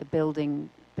 the building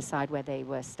beside where they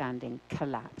were standing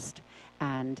collapsed,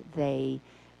 and they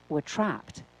were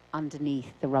trapped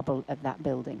underneath the rubble of that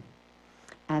building.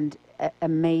 And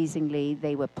amazingly,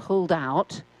 they were pulled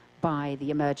out by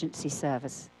the emergency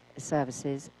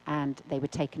services, and they were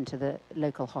taken to the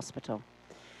local hospital.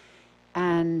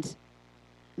 And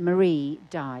Marie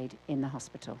died in the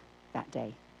hospital that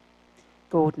day.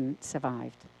 Gordon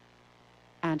survived.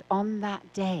 And on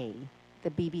that day, the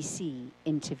BBC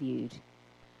interviewed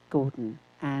Gordon,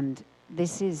 and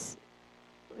this is,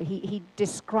 he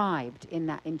described in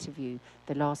that interview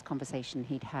the last conversation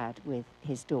he'd had with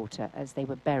his daughter as they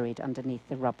were buried underneath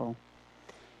the rubble.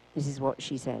 This is what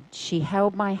she said. She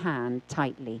held my hand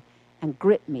tightly and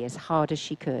gripped me as hard as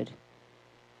she could.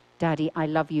 Daddy, I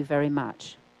love you very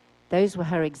much. Those were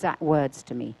her exact words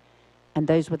to me. And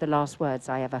those were the last words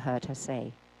I ever heard her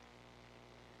say.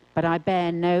 But I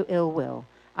bear no ill will.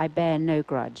 I bear no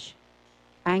grudge.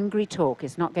 Angry talk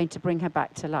is not going to bring her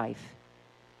back to life.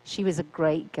 She was a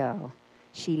great girl.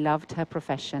 She loved her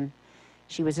profession.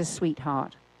 She was a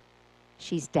sweetheart.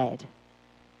 She's dead.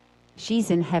 She's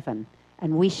in heaven,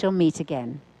 and we shall meet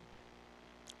again.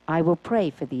 I will pray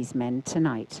for these men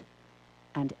tonight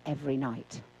and every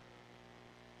night.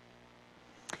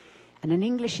 And an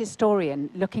English historian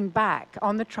looking back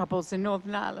on the troubles in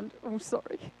Northern Ireland,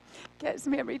 gets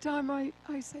me every time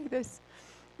I say this,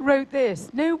 wrote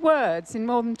this: no words in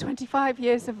more than 25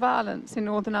 years of violence in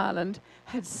Northern Ireland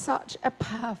had such a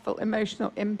powerful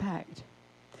emotional impact.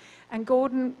 And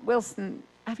Gordon Wilson,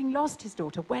 having lost his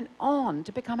daughter, went on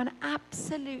to become an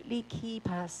absolutely key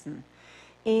person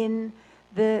in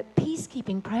the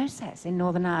peacekeeping process in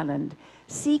Northern Ireland,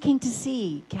 seeking to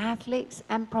see Catholics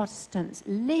and Protestants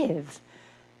live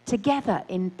together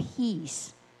in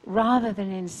peace rather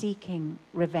than in seeking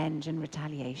revenge and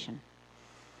retaliation.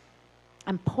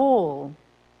 And Paul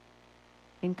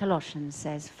in Colossians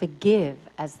says, forgive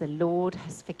as the Lord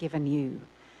has forgiven you.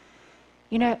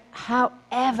 You know,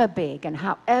 however big and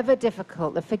however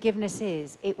difficult the forgiveness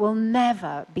is, it will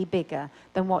never be bigger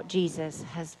than what Jesus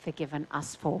has forgiven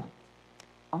us for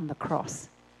on the cross.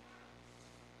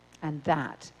 And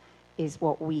that is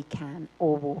what we can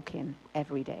all walk in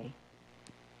every day.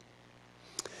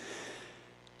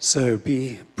 So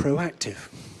be proactive,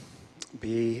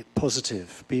 be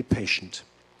positive, be patient.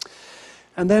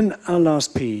 And then our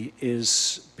last P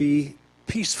is be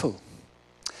peaceful.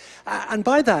 And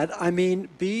by that, I mean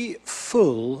be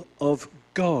full of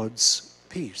God's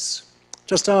peace.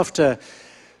 Just after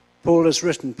Paul has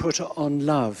written, put on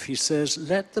love, he says,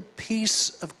 let the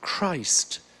peace of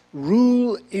Christ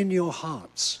rule in your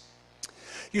hearts.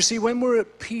 You see, when we're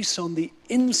at peace on the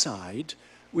inside,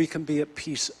 we can be at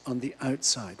peace on the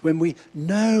outside. When we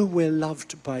know we're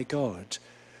loved by God,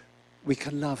 we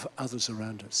can love others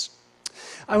around us.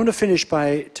 I want to finish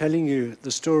by telling you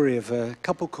the story of a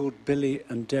couple called Billy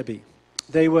and Debbie.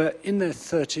 They were in their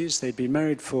 30s. They'd been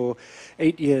married for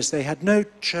 8 years. They had no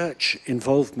church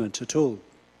involvement at all.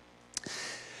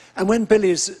 And when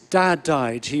Billy's dad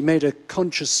died, he made a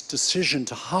conscious decision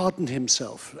to harden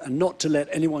himself and not to let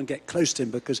anyone get close to him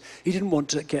because he didn't want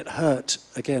to get hurt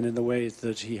again in the way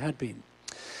that he had been.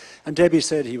 And Debbie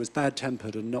said he was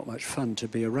bad-tempered and not much fun to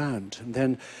be around. And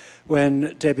then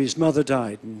when Debbie's mother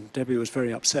died, and Debbie was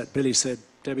very upset, Billy said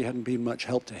Debbie hadn't been much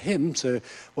help to him, so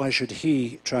why should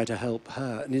he try to help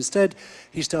her? And instead,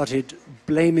 he started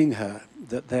blaming her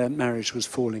that their marriage was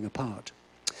falling apart.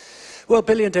 Well,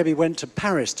 Billy and Debbie went to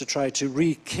Paris to try to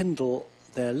rekindle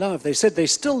their love. They said they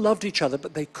still loved each other,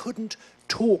 but they couldn't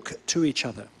talk to each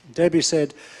other. Debbie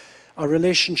said, our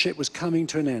relationship was coming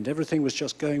to an end. Everything was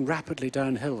just going rapidly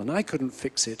downhill, and I couldn't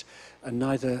fix it, and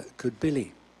neither could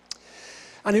Billy.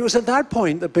 And it was at that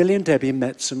point that Billy and Debbie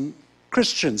met some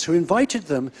Christians who invited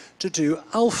them to do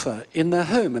Alpha in their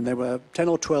home, and there were 10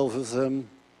 or 12 of them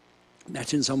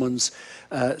met in someone's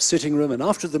sitting room, and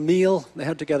after the meal they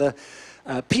had together,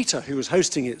 Peter, who was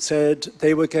hosting it, said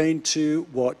they were going to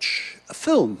watch a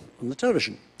film on the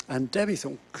television. And Debbie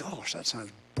thought, gosh, that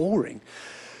sounds boring.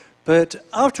 But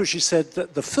afterwards she said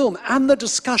that the film and the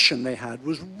discussion they had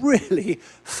was really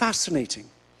fascinating.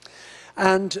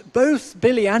 And both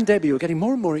Billy and Debbie were getting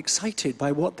more and more excited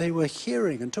by what they were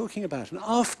hearing and talking about. And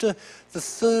after the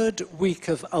third week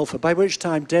of Alpha, by which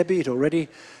time Debbie had already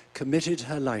committed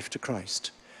her life to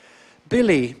Christ,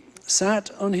 Billy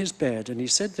sat on his bed and he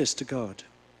said this to God: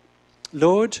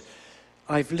 Lord,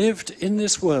 I've lived in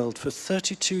this world for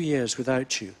 32 years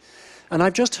without you, and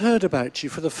I've just heard about you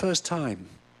for the first time.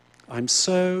 I'm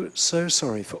so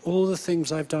sorry for all the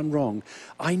things I've done wrong.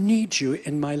 I need you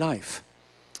in my life.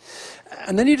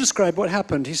 And then he described what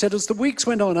happened. He said, as the weeks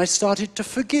went on, I started to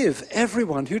forgive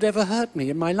everyone who'd ever hurt me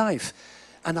in my life.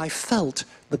 And I felt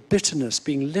the bitterness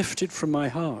being lifted from my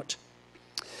heart.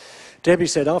 Debbie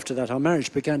said after that, our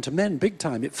marriage began to mend big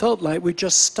time. It felt like we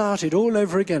just started all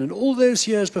over again, and all those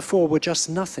years before were just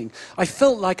nothing. I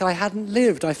felt like I hadn't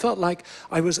lived. I felt like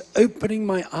I was opening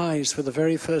my eyes for the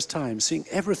very first time, seeing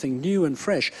everything new and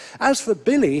fresh. As for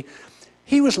Billy,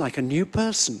 he was like a new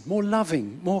person, more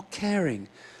loving, more caring.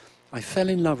 I fell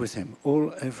in love with him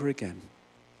all over again.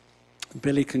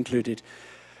 Billy concluded,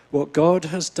 what God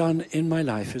has done in my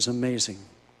life is amazing.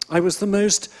 I was the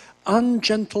most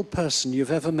ungentle person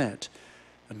you've ever met,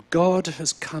 and God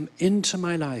has come into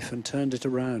my life and turned it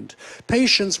around.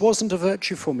 Patience wasn't a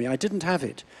virtue for me. I didn't have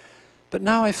it. But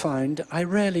now I find I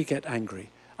rarely get angry.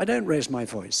 I don't raise my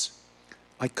voice.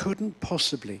 I couldn't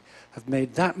possibly have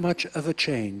made that much of a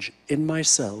change in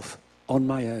myself on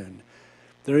my own.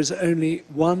 There is only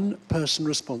one person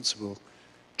responsible,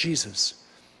 Jesus.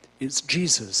 It's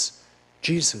Jesus,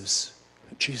 Jesus,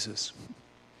 Jesus.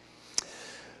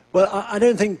 Well, I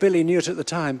don't think Billy knew it at the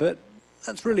time, but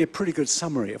that's really a pretty good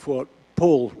summary of what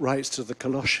Paul writes to the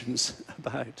Colossians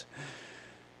about.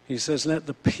 He says, let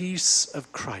the peace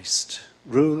of Christ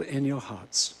rule in your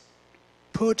hearts.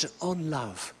 Put on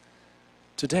love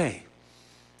today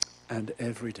and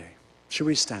every day. Shall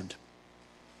we stand?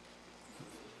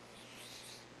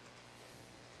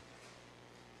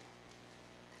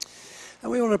 And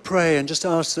we want to pray and just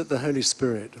ask that the Holy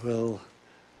Spirit will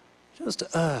just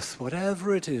earth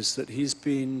whatever it is that he's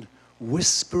been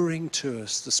whispering to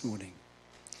us this morning.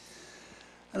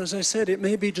 And as I said, it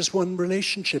may be just one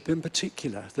relationship in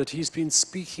particular that he's been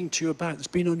speaking to you about, that's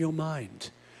been on your mind.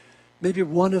 Maybe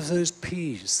one of those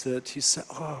P's that he said,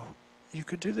 oh, you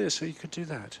could do this or you could do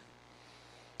that.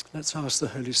 Let's ask the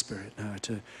Holy Spirit now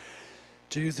to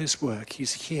do this work.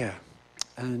 He's here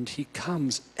and he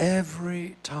comes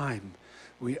every time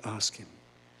we ask him.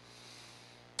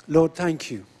 Lord,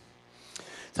 thank you.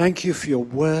 Thank you for your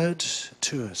word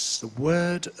to us, the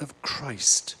word of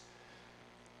Christ.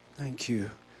 Thank you,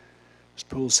 as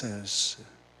Paul says,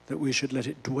 that we should let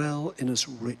it dwell in us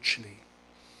richly.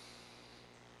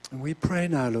 And we pray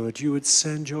now, Lord, you would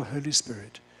send your Holy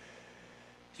Spirit.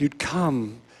 You'd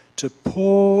come to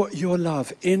pour your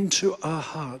love into our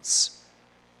hearts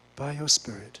by your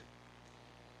Spirit.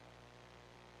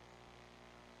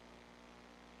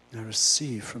 Now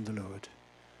receive from the Lord.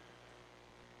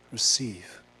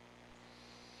 Receive.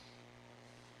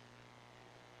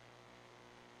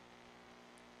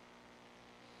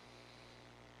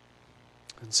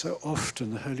 And so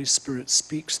often the Holy Spirit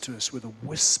speaks to us with a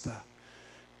whisper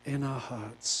in our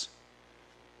hearts.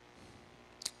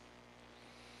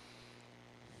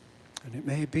 And it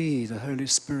may be the Holy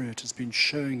Spirit has been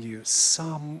showing you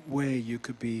some way you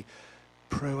could be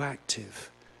proactive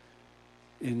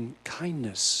in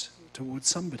kindness towards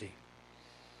somebody.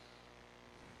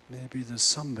 Maybe there's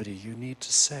somebody you need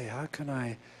to say, how can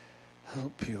I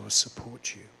help you or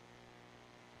support you?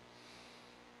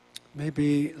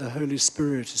 Maybe the Holy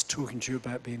Spirit is talking to you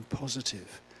about being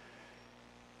positive,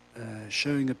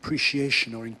 showing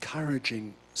appreciation or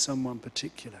encouraging someone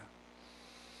particular.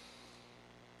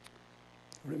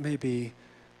 Or it may be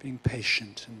being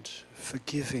patient and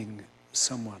forgiving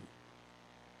someone.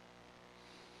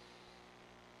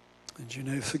 And you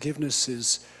know, forgiveness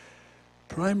is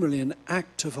primarily an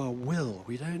act of our will.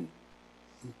 We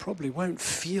probably won't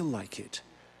feel like it,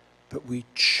 but we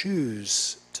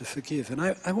choose to forgive. And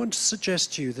I want to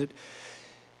suggest to you that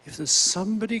if there's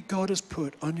somebody God has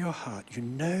put on your heart, you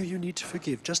know you need to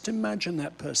forgive. Just imagine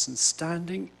that person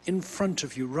standing in front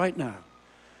of you right now.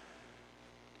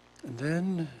 And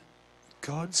then,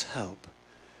 God's help,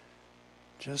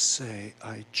 just say,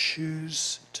 I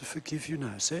choose to forgive you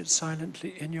now. Say it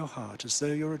silently in your heart as though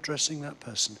you're addressing that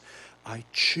person. I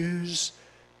choose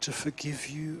to forgive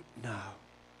you now.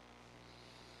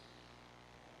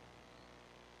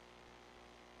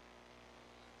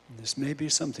 And this may be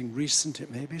something recent, it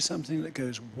may be something that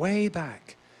goes way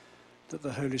back that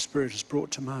the Holy Spirit has brought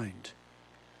to mind.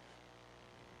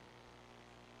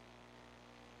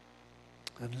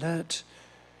 And let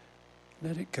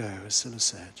it go, as Sila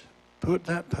said. Put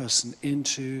that person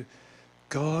into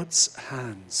God's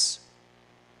hands.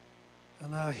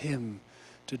 Allow him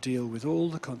to deal with all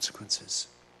the consequences.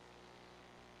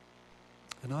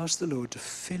 And ask the Lord to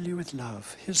fill you with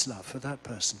love, his love for that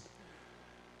person.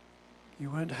 You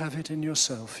won't have it in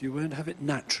yourself. You won't have it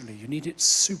naturally. You need it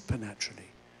supernaturally.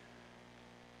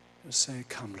 Just say,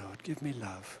 come, Lord, give me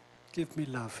love. Give me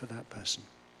love for that person.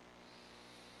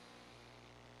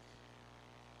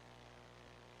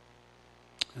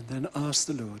 And then ask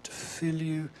the Lord to fill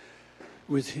you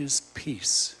with his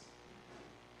peace,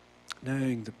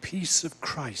 knowing the peace of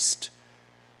Christ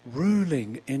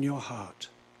ruling in your heart.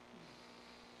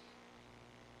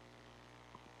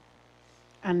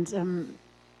 And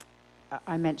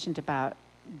I mentioned about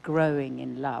growing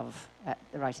in love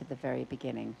right at the very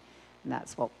beginning. And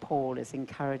that's what Paul is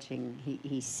encouraging.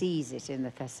 He sees it in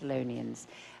the Thessalonians.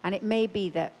 And it may be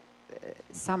that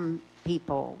some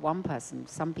people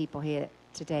here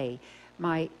today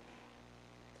might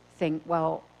think,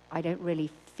 well, I don't really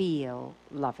feel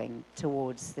loving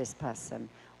towards this person,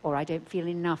 or I don't feel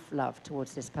enough love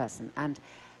towards this person. And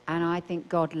I think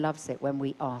God loves it when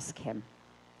we ask him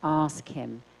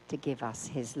to give us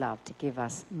his love, to give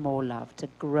us more love, to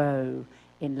grow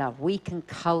in love. We can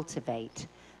cultivate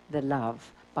the love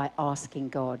by asking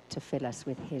God to fill us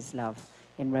with his love.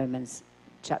 In Romans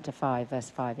chapter 5, verse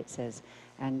 5, it says,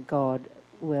 and God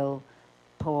will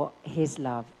pour his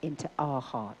love into our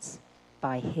hearts.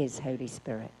 by his Holy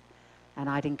Spirit. And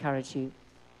I'd encourage you,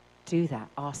 do that.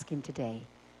 Ask him today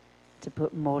to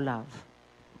put more love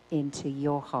into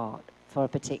your heart for a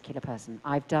particular person.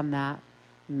 I've done that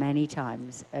many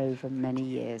times over many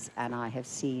years, and I have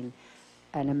seen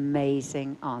an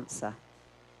amazing answer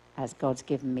as God's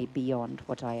given me beyond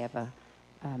what I ever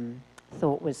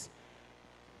thought was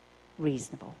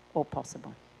reasonable or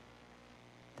possible.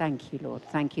 Thank you, Lord.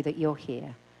 Thank you that you're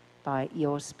here by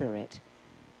your Spirit.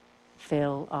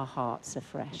 Fill our hearts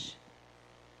afresh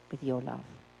with your love.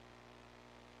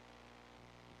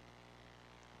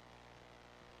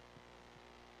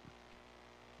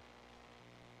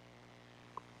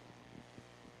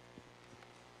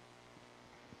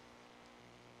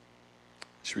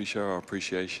 Should we show our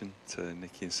appreciation to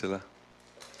Nicky and Sila?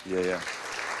 Yeah.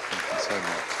 Thank you so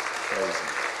much. Amazing.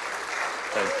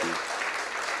 Thank you.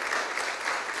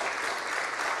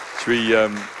 Should we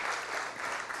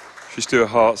just do a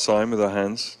heart sign with our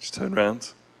hands? Just turn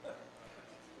around.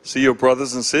 See your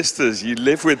brothers and sisters. You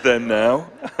live with them now.